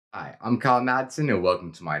Hi, I'm Kyle Madsen and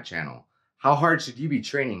welcome to my channel. How hard should you be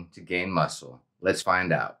training to gain muscle? Let's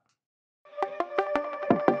find out.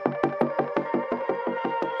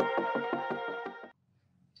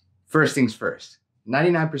 First things first,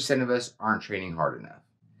 99% of us aren't training hard enough.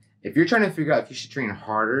 If you're trying to figure out if you should train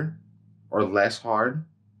harder or less hard,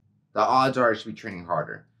 the odds are you should be training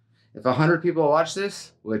harder. If 100 people watch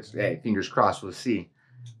this, which, hey, fingers crossed, we'll see.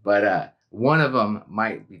 But one of them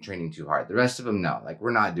might be training too hard. The rest of them, no. Like,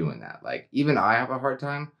 we're not doing that. Like, even I have a hard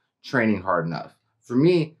time training hard enough. For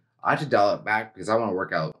me, I have to dial it back because I want to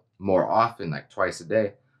work out more often, like twice a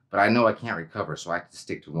day. But I know I can't recover, so I have to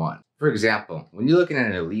stick to one. For example, when you're looking at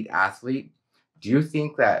an elite athlete, do you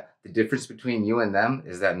think that the difference between you and them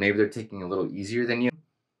is that maybe they're taking a little easier than you?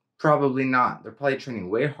 Probably not. They're probably training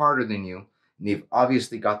way harder than you, and they've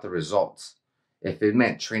obviously got the results. If it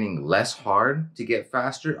meant training less hard to get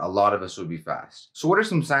faster, a lot of us would be fast. So what are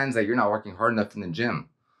some signs that you're not working hard enough in the gym?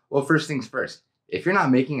 Well, first things first, if you're not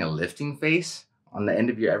making a lifting face on the end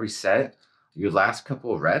of your every set, your last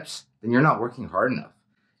couple of reps, then you're not working hard enough.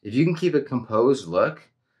 If you can keep a composed look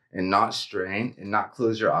and not strain and not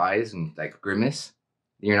close your eyes and like grimace,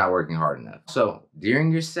 then you're not working hard enough. So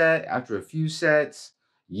during your set, after a few sets,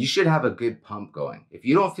 you should have a good pump going. If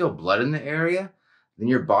you don't feel blood in the area, then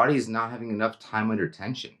your body is not having enough time under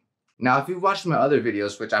tension. Now, if you've watched my other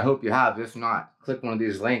videos, which I hope you have, if not, click one of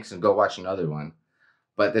these links and go watch another one.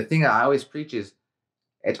 But the thing that I always preach is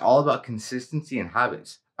it's all about consistency and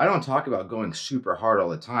habits. I don't talk about going super hard all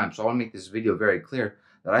the time, so I want to make this video very clear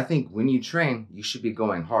that I think when you train, you should be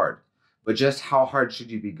going hard. But just how hard should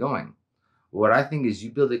you be going? What I think is you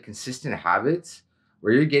build a consistent habits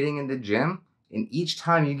where you're getting in the gym, and each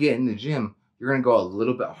time you get in the gym, you're going to go a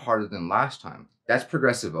little bit harder than last time. That's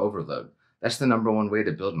progressive overload. That's the number one way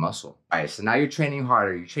to build muscle. All right, so now you're training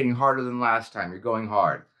harder. You're training harder than last time. You're going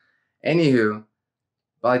hard. Anywho,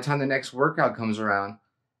 by the time the next workout comes around,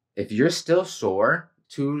 if you're still sore,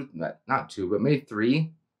 not two, but maybe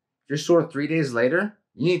three, if you're sore 3 days later,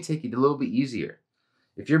 you need to take it a little bit easier.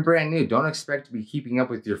 If you're brand new, don't expect to be keeping up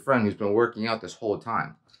with your friend who's been working out this whole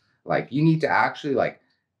time. Like, you need to actually like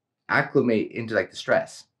acclimate into like the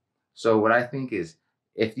stress. So what I think is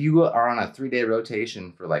if you are on a 3 day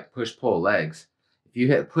rotation for like push pull legs, if you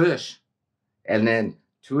hit push and then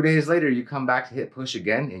 2 days later you come back to hit push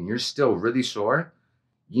again and you're still really sore,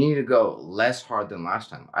 you need to go less hard than last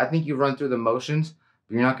time. I think you run through the motions,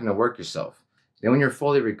 but you're not going to work yourself. Then when you're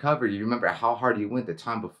fully recovered, you remember how hard you went the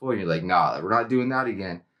time before, and you're like, nah, we're not doing that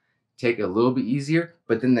again. Take it a little bit easier,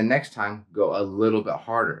 but then the next time go a little bit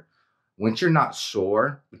harder. Once you're not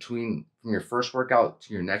sore from your first workout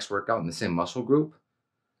to your next workout in the same muscle group,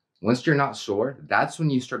 once you're not sore, that's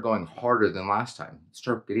when you start going harder than last time.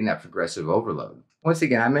 Start getting that progressive overload. Once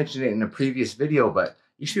again, I mentioned it in a previous video, but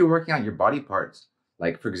you should be working out your body parts.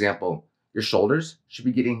 Like, for example, your shoulders should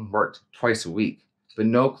be getting worked twice a week, but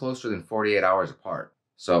no closer than 48 hours apart.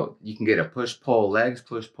 So you can get a push-pull legs,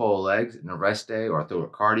 and a rest day, or throw a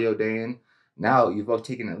cardio day in. Now you've both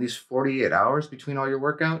taken at least 48 hours between all your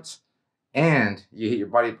workouts, and you hit your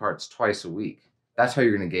body parts twice a week. That's how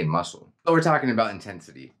you're going to gain muscle. So we're talking about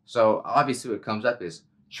intensity. So obviously what comes up is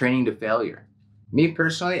training to failure. Me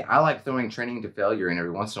personally, I like throwing training to failure in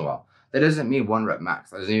every once in a while. That doesn't mean 1 rep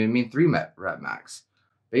max. That doesn't even mean 3 rep max.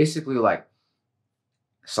 Basically, like,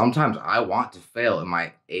 sometimes I want to fail in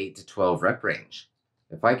my 8 to 12 rep range.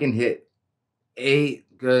 If I can hit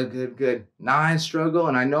 8, good. 9, struggle,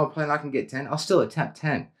 and I know I'm probably not going to get 10, I'll still attempt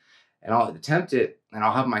 10. And I'll attempt it, and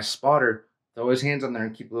I'll have my spotter throw his hands on there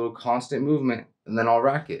and keep a little constant movement, and then I'll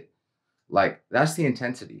rack it. Like, that's the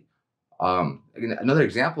intensity. Another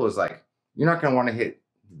example is like, you're not going to want to hit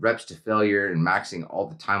reps to failure and maxing all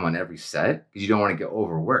the time on every set because you don't want to get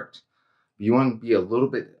overworked. You want to be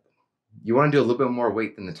you want to do a little bit more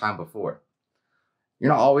weight than the time before.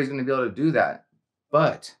 You're not always going to be able to do that,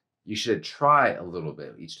 but you should try a little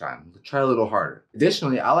bit each time. Try a little harder.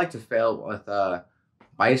 Additionally, I like to fail with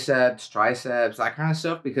biceps, triceps, that kind of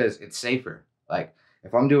stuff because it's safer. Like,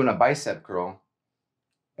 if I'm doing a bicep curl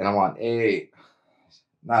and I'm on 8,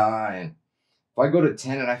 9, if I go to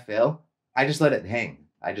 10 and I fail, I just let it hang.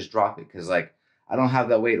 I just drop it because, like, I don't have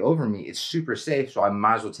that weight over me. It's super safe, so I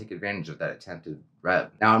might as well take advantage of that attempted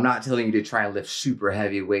rep. Now, I'm not telling you to try and lift super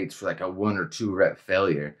heavy weights for like a 1 or 2 rep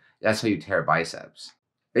failure. That's how you tear biceps.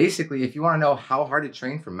 Basically, if you want to know how hard to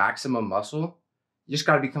train for maximum muscle, you just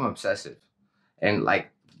got to become obsessive. And like,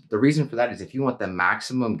 the reason for that is if you want the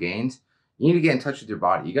maximum gains, you need to get in touch with your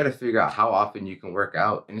body. You got to figure out how often you can work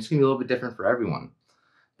out, and it's going to be a little bit different for everyone.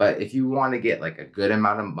 But if you want to get like a good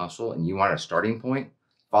amount of muscle and you want a starting point,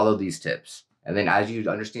 follow these tips. And then as you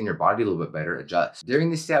understand your body a little bit better, adjust.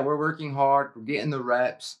 During the set, we're working hard, we're getting the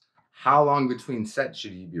reps. How long between sets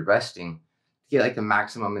should you be resting to get like the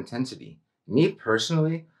maximum intensity? Me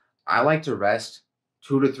personally, I like to rest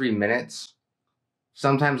 2 to 3 minutes,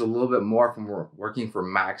 sometimes a little bit more from working for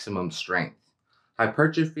maximum strength.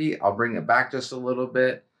 Hypertrophy, I'll bring it back just a little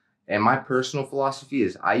bit. And my personal philosophy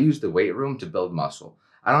is I use the weight room to build muscle.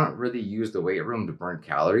 I don't really use the weight room to burn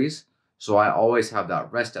calories. So I always have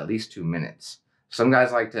that rest at least 2 minutes. Some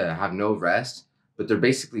guys like to have no rest, but they're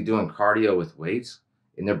basically doing cardio with weights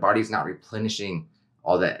and their body's not replenishing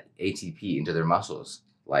all that ATP into their muscles.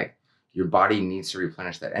 Like your body needs to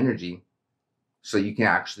replenish that energy so you can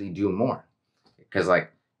actually do more. Because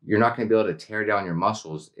like you're not going to be able to tear down your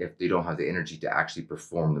muscles if they don't have the energy to actually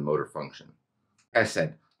perform the motor function. Like I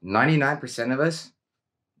said, 99% of us,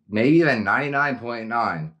 maybe even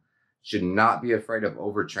 99.9, should not be afraid of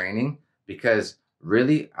overtraining, because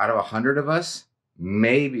really out of 100 of us,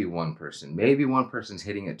 maybe one person's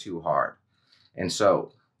hitting it too hard. And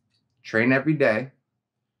so train every day,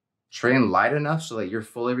 train light enough so that you're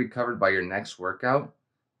fully recovered by your next workout,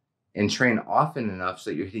 and train often enough so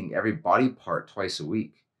that you're hitting every body part twice a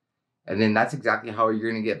week. And then that's exactly how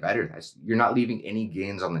you're going to get better. You're not leaving any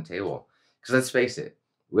gains on the table. Because let's face it,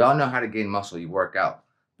 we all know how to gain muscle. You work out.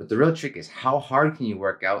 But the real trick is how hard can you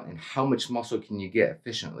work out and how much muscle can you get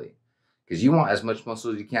efficiently? Because you want as much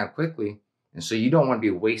muscle as you can quickly. And so you don't want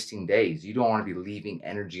to be wasting days. You don't want to be leaving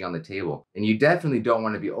energy on the table. And you definitely don't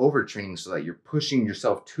want to be overtraining so that you're pushing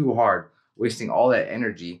yourself too hard, wasting all that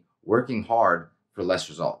energy, working hard for less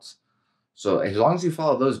results. So as long as you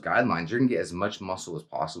follow those guidelines, you're going to get as much muscle as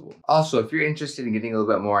possible. Also, if you're interested in getting a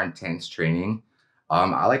little bit more intense training,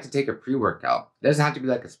 I like to take a pre-workout. It doesn't have to be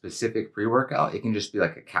like a specific pre-workout. It can just be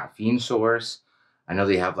like a caffeine source. I know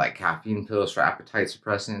they have like caffeine pills for appetite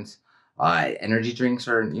suppressants. Energy drinks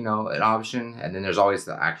are, an option. And then there's always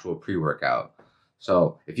the actual pre-workout.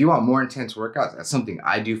 So if you want more intense workouts, that's something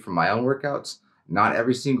I do for my own workouts. Not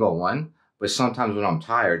every single one, but sometimes when I'm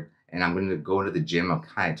tired and I'm going to go into the gym, I'm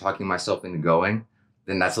kind of talking myself into going,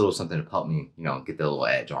 then that's a little something to help me, get the little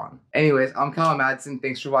edge on. Anyways, I'm Kyle Madsen.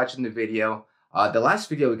 Thanks for watching the video. The last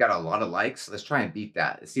video, we got a lot of likes. Let's try and beat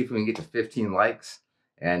that. Let's see if we can get to 15 likes.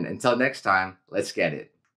 And until next time, let's get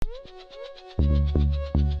it.